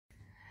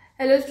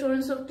Hello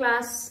students of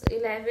class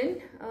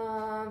 11.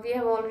 We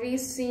have already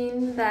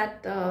seen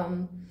that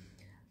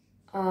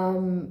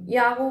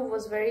Iago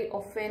was very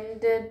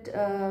offended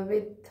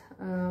with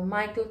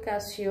Michael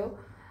Cassio,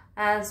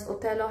 as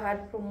Othello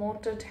had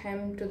promoted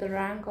him to the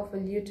rank of a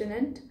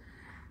lieutenant.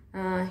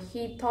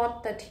 He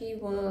thought that he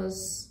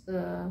was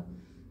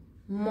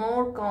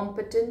more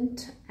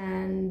competent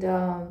and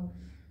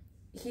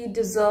he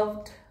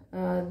deserved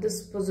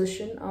this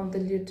position of the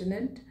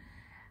lieutenant.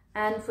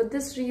 And for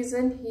this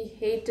reason, he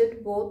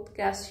hated both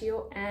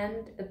Cassio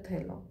and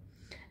Othello.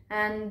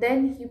 And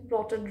then he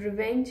plotted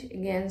revenge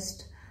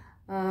against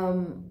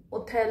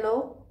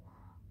Othello,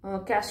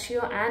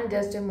 Cassio and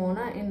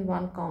Desdemona in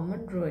one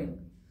common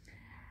ruin.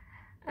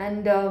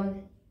 And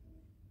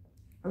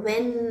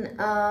when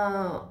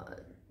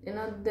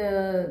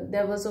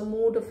there was a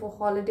mood of a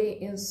holiday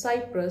in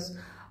Cyprus,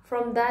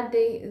 from that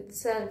day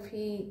itself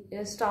he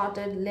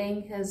started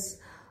laying his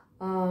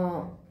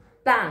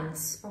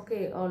plans,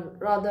 or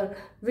rather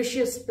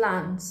vicious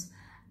plans.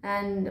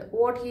 And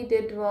what he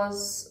did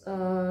was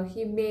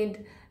he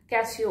made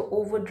Cassio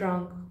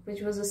overdrunk,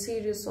 which was a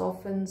serious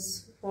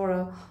offense for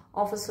an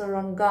officer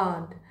on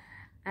guard.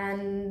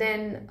 And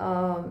then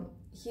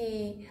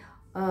he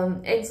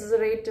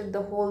exaggerated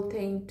the whole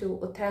thing to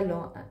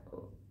Othello,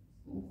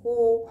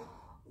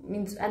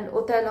 and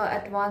Othello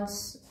at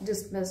once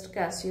dismissed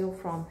Cassio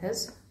from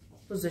his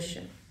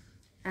position.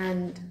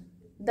 And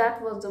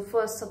that was the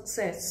first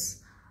success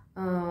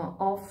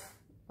of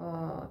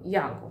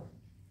Iago.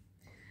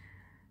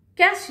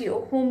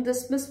 Cassio, whom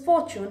this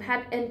misfortune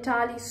had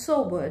entirely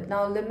sobered,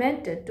 now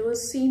lamented to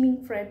his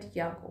seeming friend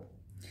Iago.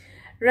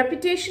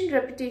 Reputation,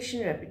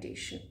 reputation,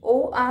 reputation.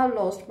 Oh, I have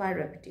lost my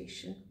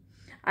reputation.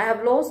 I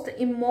have lost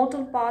the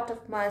immortal part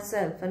of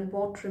myself, and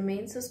what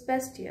remains is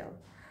bestial.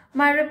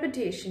 My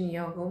reputation,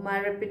 Iago,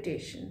 my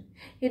reputation.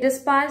 He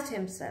despised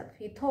himself.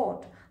 He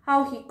thought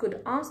how he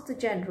could ask the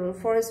general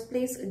for his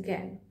place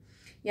again.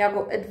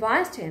 Iago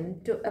advised him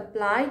to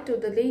apply to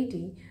the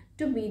lady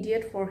to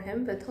mediate for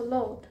him with her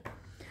lord.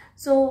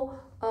 So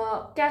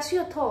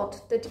Cassio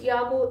thought that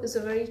Iago is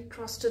a very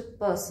trusted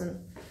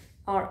person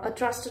or a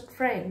trusted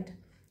friend.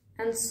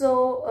 And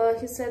so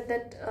he said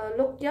that,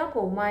 look,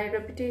 Iago, my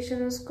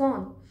reputation is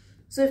gone.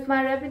 So if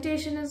my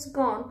reputation is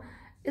gone,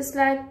 it's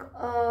like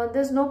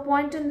there's no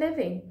point in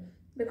living,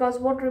 because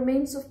what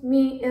remains of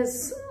me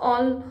is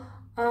all,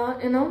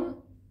 an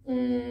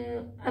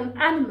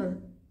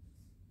animal.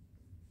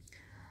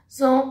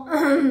 So,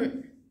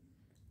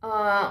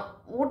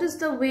 what is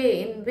the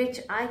way in which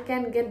I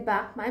can get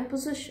back my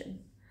position?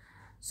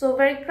 So,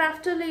 very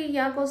craftily,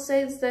 Iago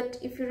says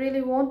that if you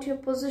really want your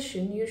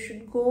position, you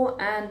should go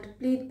and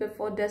plead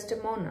before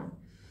Desdemona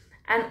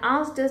and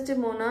ask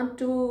Desdemona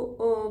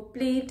to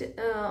plead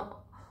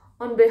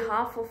on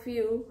behalf of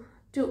you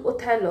to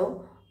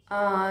Othello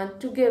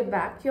to give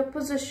back your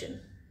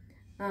position.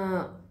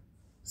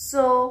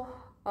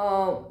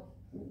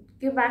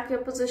 Give back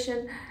your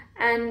position.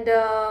 And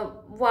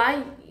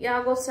why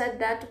Iago said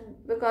that?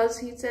 Because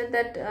he said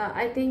that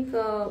I think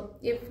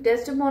if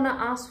Desdemona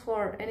asks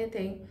for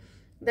anything,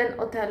 then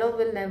Othello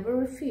will never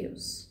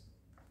refuse.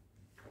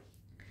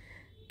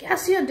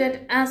 Cassio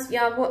did as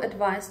Iago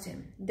advised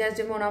him.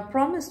 Desdemona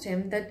promised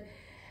him that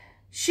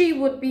she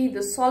would be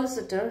the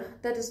solicitor,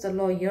 that is the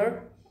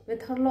lawyer,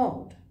 with her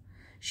lord.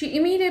 She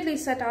immediately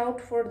set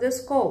out for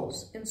this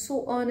cause in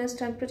so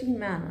earnest and pretty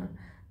manner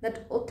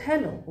that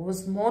Othello, who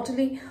was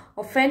mortally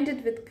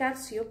offended with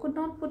Cassio, could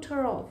not put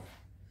her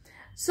off.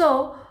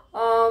 So,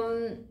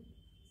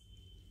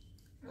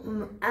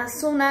 as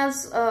soon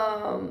as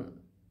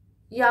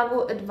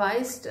Iago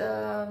advised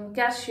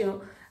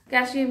Cassio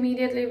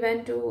immediately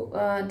went to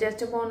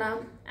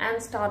Desdemona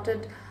and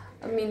started,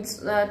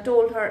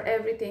 told her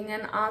everything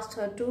and asked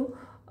her to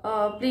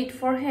plead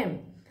for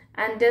him.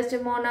 And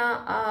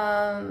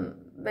Desdemona,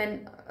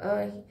 when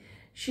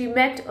she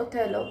met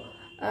Othello,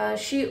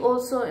 she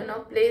also,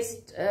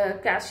 placed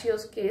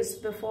Cassio's case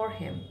before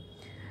him.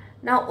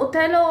 Now,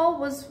 Othello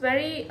was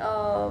very,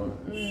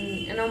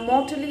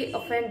 mortally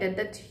offended,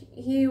 that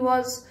he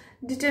was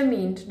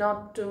determined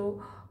not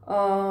to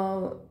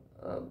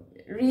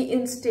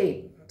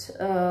reinstate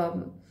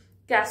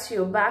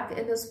Cassio back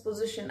in his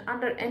position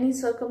under any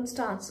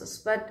circumstances.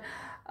 But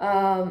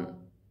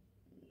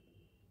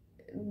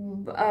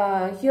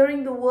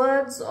hearing the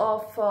words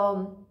of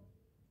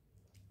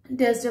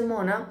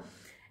Desdemona,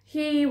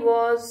 he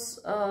was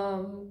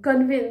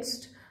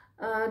convinced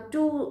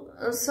to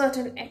a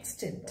certain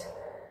extent.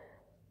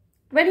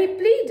 When he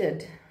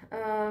pleaded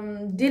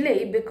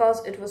delay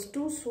because it was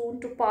too soon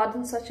to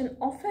pardon such an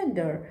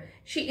offender,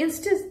 she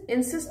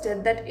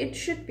insisted that it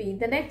should be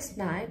the next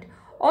night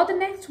or the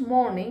next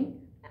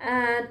morning,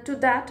 to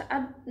that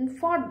at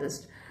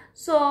farthest.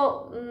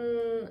 So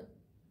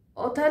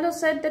Othello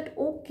said that,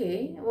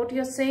 okay, what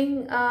you're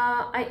saying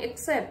I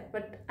accept,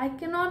 but I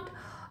cannot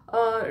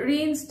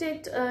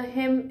reinstate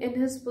him in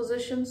his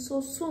position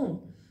so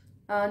soon.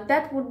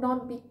 That would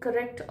not be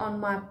correct on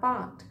my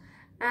part.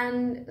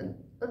 And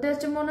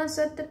Desdemona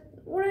said that,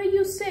 what are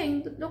you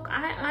saying? Look,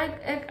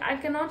 I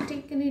cannot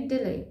take any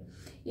delay.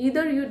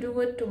 Either you do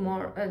it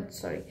tomorrow,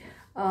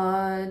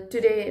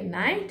 today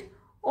night,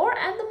 or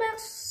at the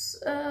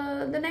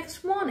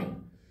next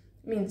morning.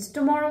 Means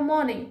tomorrow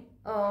morning.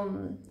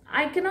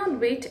 I cannot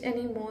wait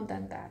any more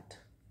than that.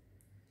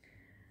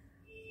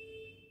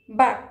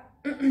 But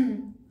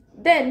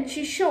then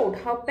she showed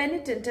how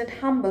penitent and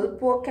humble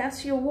poor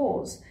Cassio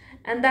was,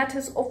 and that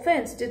his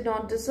offense did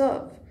not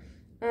deserve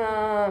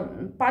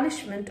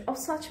punishment of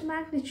such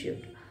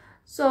magnitude.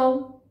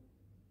 So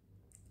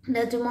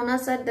Desdemona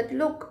said that,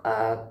 look,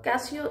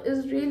 Cassio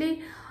is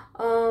really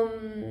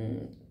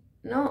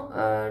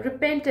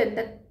repentant,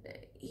 that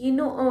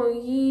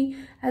he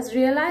has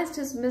realized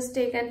his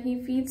mistake and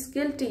he feels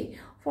guilty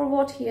for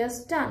what he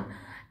has done.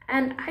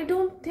 And I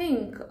don't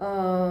think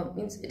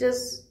it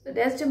is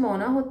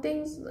Desdemona who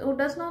did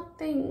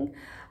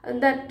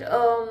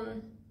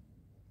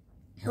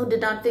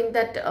not think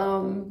that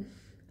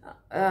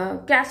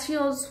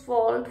Cassio's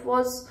fault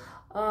was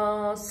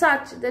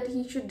such that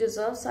he should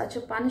deserve such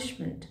a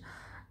punishment.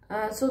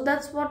 So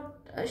that's what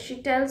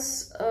she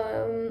tells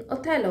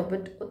Othello,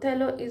 but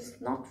Othello is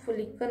not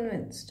fully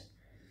convinced.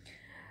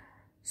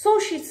 So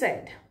she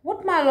said,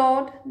 "What, my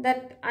lord,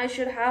 that I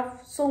should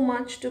have so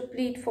much to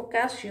plead for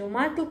Cassio,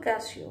 Michael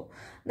Cassio,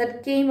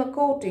 that came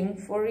a-courting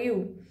for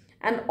you,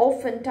 and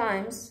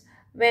oftentimes,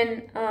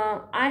 when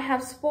I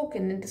have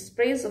spoken in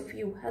dispraise of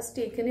you, has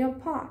taken your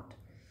part.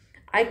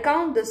 I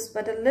count this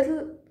but a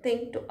little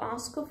thing to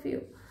ask of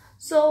you."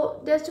 So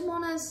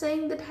Desdemona is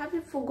saying that, have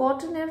you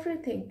forgotten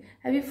everything?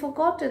 Have you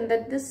forgotten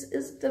that this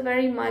is the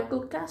very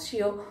Michael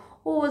Cassio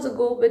who was a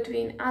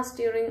go-between us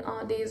during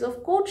our days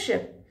of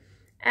courtship?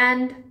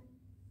 And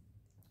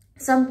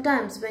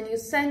sometimes when you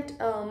sent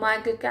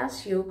Michael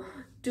Cassio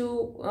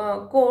to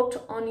court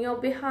on your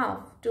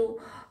behalf to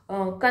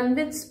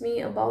convince me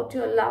about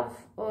your love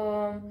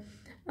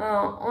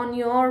on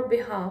your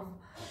behalf,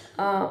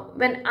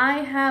 when I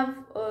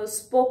have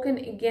spoken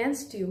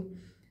against you,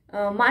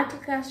 Michael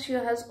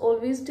Cassio has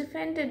always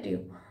defended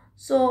you.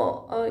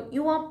 So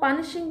you are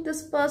punishing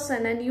this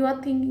person and you are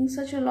thinking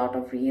such a lot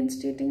of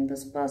reinstating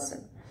this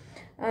person.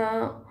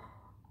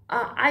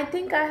 I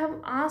think I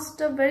have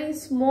asked a very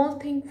small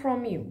thing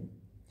from you.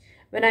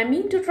 When I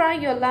mean to try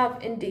your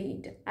love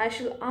indeed, I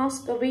shall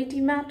ask a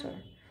weighty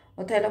matter.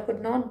 Othello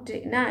could not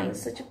deny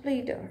such a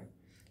pleader.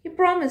 He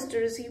promised to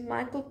receive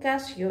Michael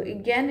Cassio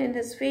again in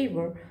his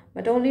favor,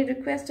 but only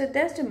requested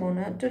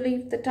Desdemona to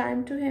leave the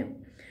time to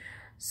him.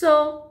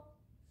 So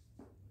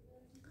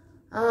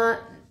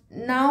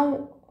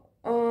now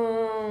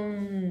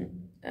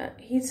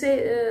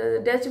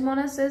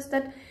Desdemona says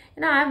that,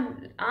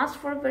 I've asked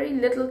for a very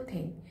little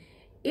thing.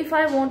 If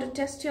I want to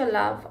test your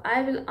love,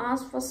 I will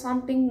ask for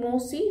something more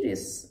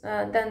serious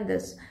than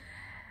this.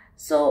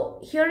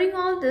 So hearing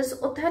all this,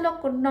 Othello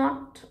could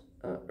not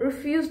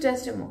refuse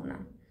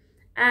Desdemona,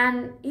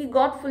 and he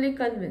got fully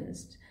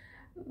convinced.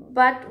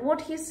 But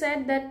what he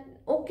said that,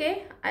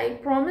 okay, I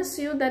promise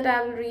you that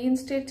I will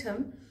reinstate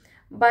him,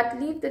 but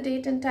leave the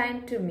date and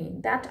time to me.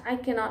 That I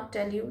cannot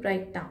tell you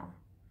right now.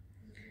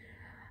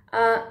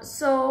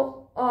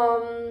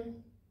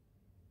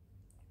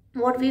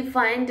 What we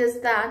find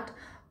is that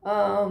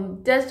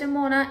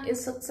Desdemona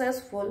is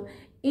successful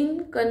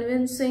in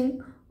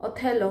convincing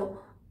Othello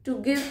to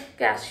give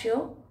back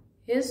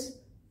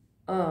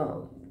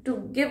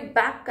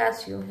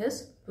Cassio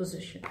his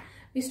position.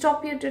 We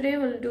stop here today.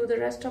 We'll do the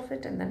rest of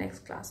it in the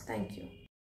next class. Thank you.